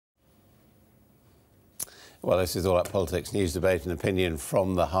Well, this is All Up Politics, news, debate and opinion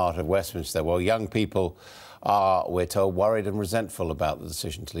from the heart of Westminster. Well, young people are, we're told, worried and resentful about the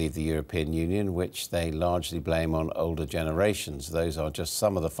decision to leave the European Union, which they largely blame on older generations. Those are just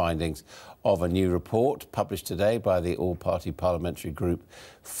some of the findings of a new report published today by the all-party parliamentary group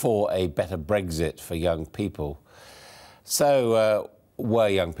for a better Brexit for young people. So, were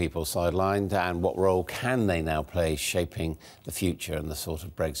young people sidelined, and what role can they now play shaping the future and the sort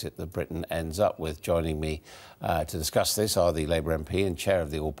of Brexit that Britain ends up with? Joining me to discuss this are the Labour MP and chair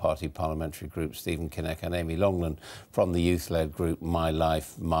of the all-party parliamentary group, Stephen Kinnock, and Amy Longland from the youth-led group My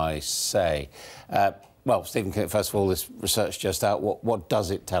Life, My Say. Well, Stephen Kinnock, first of all, this research just out, what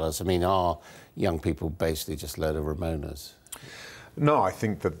does it tell us? I mean, are young people basically just a load of Ramonas? No, I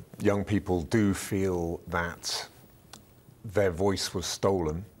think that young people do feel that their voice was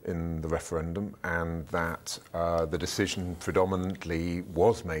stolen in the referendum, and that the decision predominantly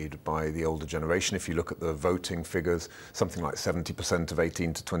was made by the older generation. If you look at the voting figures, something like 70% of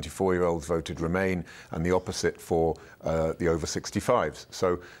 18 to 24-year-olds voted Remain, and the opposite for the over 65s.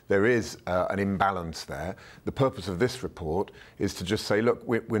 So there is an imbalance there. The purpose of this report is to just say, look,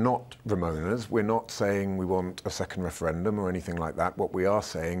 we're not Remoaners. We're not saying we want a second referendum or anything like that. What we are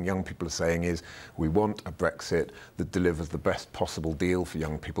saying, young people are saying, is we want a Brexit that delivers the best possible deal for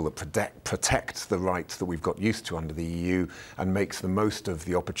young people, that protects the rights that we've got used to under the EU and makes the most of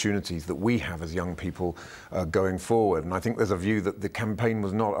the opportunities that we have as young people going forward. And I think there's a view that the campaign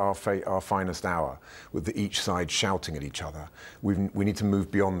was not our finest hour, with each side shouting at each other. We need to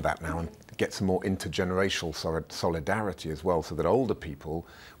move beyond that now and get some more intergenerational solidarity as well, so that older people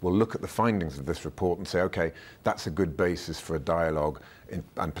will look at the findings of this report and say, OK, that's a good basis for a dialogue,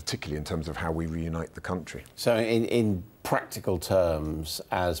 and particularly in terms of how we reunite the country. So in practical terms,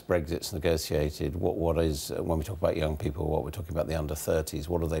 as Brexit's negotiated, what is, when we talk about young people, what we're talking about the under-30s,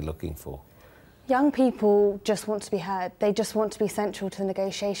 what are they looking for? Young people just want to be heard. They just want to be central to the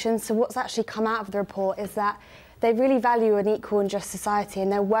negotiations. So what's actually come out of the report is that they really value an equal and just society,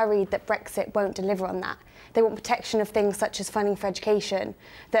 and they're worried that Brexit won't deliver on that. They want protection of things such as funding for education,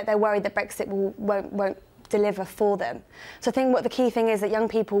 that they're worried that Brexit won't deliver for them. So I think what the key thing is that young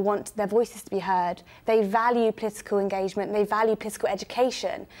people want their voices to be heard. They value political engagement, they value political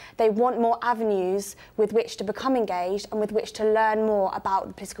education. They want more avenues with which to become engaged and with which to learn more about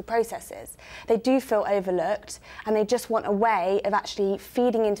the political processes. They do feel overlooked, and they just want a way of actually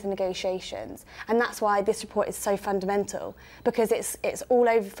feeding into the negotiations. And that's why this report is so fundamental, because it's all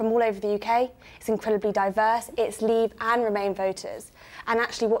over, from all over the UK, it's incredibly diverse, it's Leave and Remain voters. And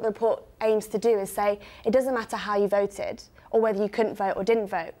actually what the report aims to do is say, it doesn't matter how you voted or whether you couldn't vote or didn't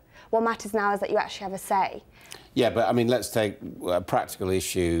vote. What matters now is that you actually have a say. Yeah, but I mean, let's take a practical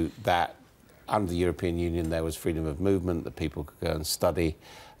issue that under the European Union there was freedom of movement, that people could go and study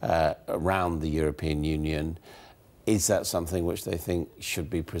around the European Union. Is that something which they think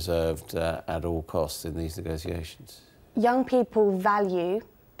should be preserved at all costs in these negotiations? Young people value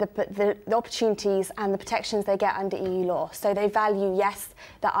the opportunities and the protections they get under EU law. So they value, yes,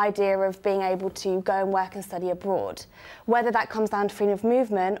 the idea of being able to go and work and study abroad. Whether that comes down to freedom of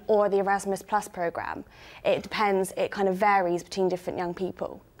movement or the Erasmus Plus programme, it depends, it kind of varies between different young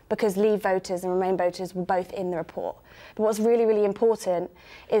people, because Leave voters and Remain voters were both in the report. But what's really, really important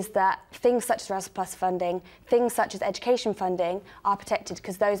is that things such as Erasmus Plus funding, things such as education funding are protected,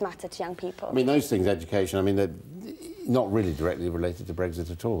 because those matter to young people. I mean, those things, education, I mean, they're not really directly related to Brexit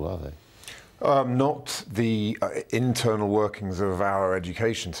at all, are they? Not the internal workings of our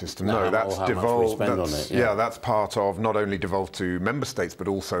education system. No, that's devolved. That's part of, not only devolved to member states, but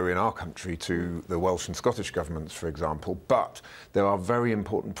also in our country to the Welsh and Scottish governments, for example. But there are very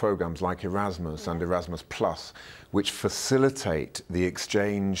important programmes like Erasmus and Erasmus Plus, which facilitate the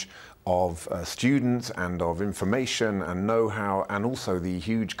exchange of students and of information and know-how, and also the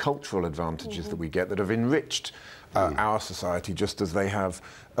huge cultural advantages that we get that have enriched our society, just as they have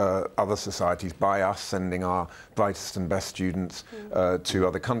other societies, by us sending our brightest and best students to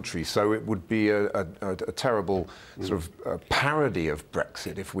other countries. So it would be a terrible sort of parody of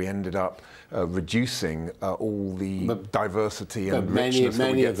Brexit if we ended up reducing all the diversity and richness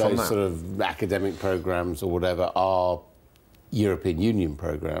that we get from that. Many of those sort of academic programmes or whatever are European Union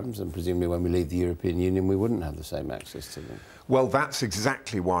programmes, and presumably when we leave the European Union we wouldn't have the same access to them. Well, that's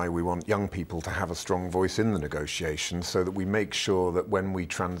exactly why we want young people to have a strong voice in the negotiations, so that we make sure that when we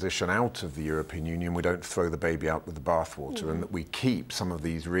transition out of the European Union, we don't throw the baby out with the bathwater, and that we keep some of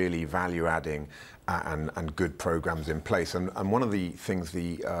these really value-adding and good programmes in place. And one of the things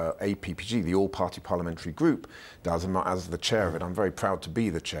the APPG, the All-Party Parliamentary Group, does, and as the chair of it, I'm very proud to be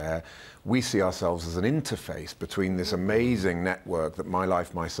the chair, we see ourselves as an interface between this amazing growing network that My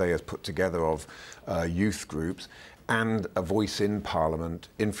Life, My Say has put together of youth groups and a voice in Parliament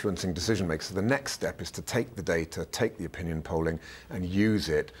influencing decision makers. So the next step is to take the data, take the opinion polling and use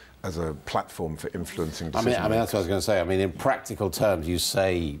it as a platform for influencing decision makers. I mean, that's what I was going to say. I mean, in practical terms, you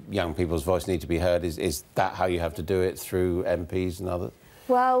say young people's voice need to be heard. Is that how you have to do it, through MPs and others?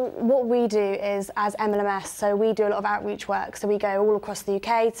 Well, what we do is, as MLMS, so we do a lot of outreach work. So we go all across the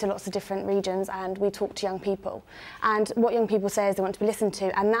UK to lots of different regions and we talk to young people. And what young people say is they want to be listened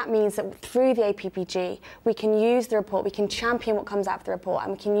to. And that means that through the APPG, we can use the report, we can champion what comes out of the report,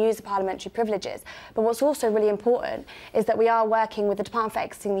 and we can use the parliamentary privileges. But what's also really important is that we are working with the Department for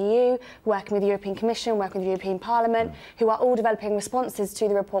Exiting the EU, working with the European Commission, working with the European Parliament, who are all developing responses to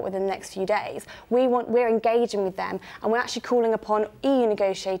the report within the next few days. We're engaging with them, and we're actually calling upon EU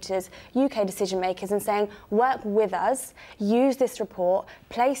negotiators, UK decision makers, and saying, work with us, use this report,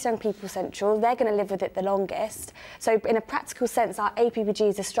 place young people central, they're going to live with it the longest. So in a practical sense, our APPG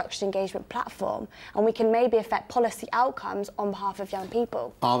is a structured engagement platform, and we can maybe affect policy outcomes on behalf of young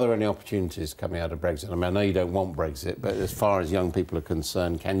people. Are there any opportunities coming out of Brexit? I mean, I know you don't want Brexit, but as far as young people are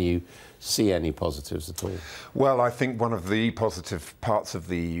concerned, can you see any positives at all? Well, I think one of the positive parts of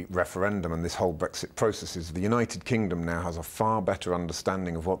the referendum and this whole Brexit process is the United Kingdom now has a far better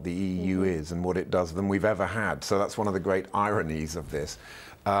understanding of what the EU is and what it does than we've ever had. So that's one of the great ironies of this.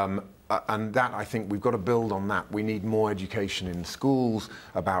 And that, I think, we've got to build on that. We need more education in schools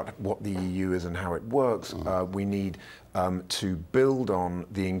about what the EU is and how it works. We need to build on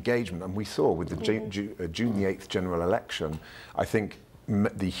the engagement. And we saw with the June the 8th general election, I think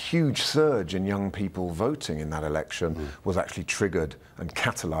the huge surge in young people voting in that election was actually triggered and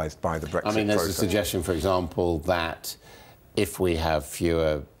catalysed by the Brexit process. I mean, there's a suggestion, for example, that if we have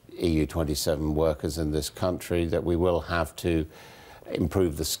fewer EU27 workers in this country, that we will have to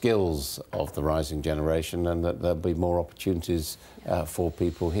improve the skills of the rising generation, and that there'll be more opportunities for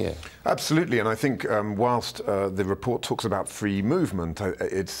people here. Absolutely, and I think whilst the report talks about free movement,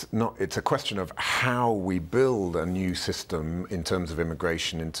 it's a question of how we build a new system in terms of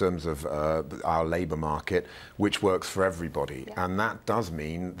immigration, in terms of our labour market, which works for everybody. Yeah. And that does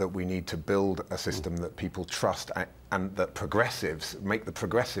mean that we need to build a system that people trust and that progressives make the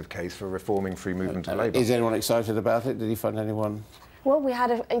progressive case for reforming free movement of labour. Is anyone excited about it? Did you find anyone? Well, we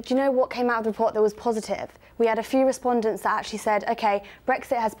had do you know what came out of the report that was positive? We had a few respondents that actually said, OK,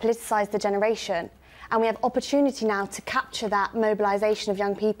 Brexit has politicised the generation, and we have opportunity now to capture that mobilisation of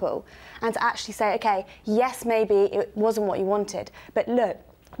young people and to actually say, OK, yes, maybe it wasn't what you wanted, but look,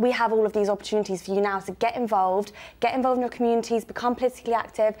 we have all of these opportunities for you now to get involved in your communities, become politically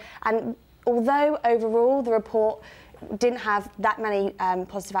active. And although overall the report didn't have that many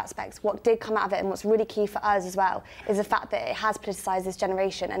positive aspects, what did come out of it, and what's really key for us as well, is the fact that it has politicised this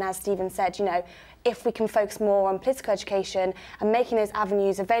generation. And as Stephen said, you know, if we can focus more on political education and making those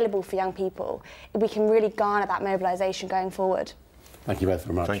avenues available for young people, we can really garner that mobilisation going forward. Thank you both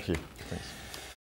very much. Thank you. Thanks.